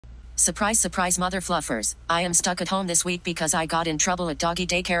Surprise, surprise, mother fluffers. I am stuck at home this week because I got in trouble at doggy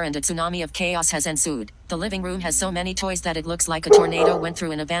daycare and a tsunami of chaos has ensued. The living room has so many toys that it looks like a tornado went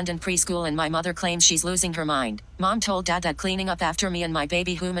through an abandoned preschool and my mother claims she's losing her mind. Mom told dad that cleaning up after me and my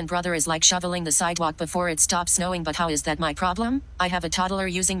baby human brother is like shoveling the sidewalk before it stops snowing, but how is that my problem? I have a toddler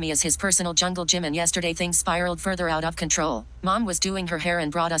using me as his personal jungle gym and yesterday things spiraled further out of control. Mom was doing her hair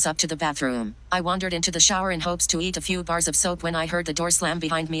and brought us up to the bathroom. I wandered into the shower in hopes to eat a few bars of soap when I heard the door slam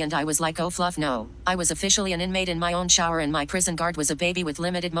behind me and I was like, oh fluff no. I was officially an inmate in my own shower and my prison guard was a baby with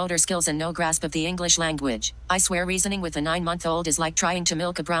limited motor skills and no grasp of the English language. I swear reasoning with a 9-month-old is like trying to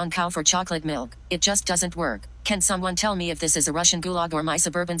milk a brown cow for chocolate milk. It just doesn't work. Can someone tell me if this is a Russian gulag or my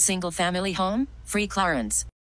suburban single-family home? Free Clarence.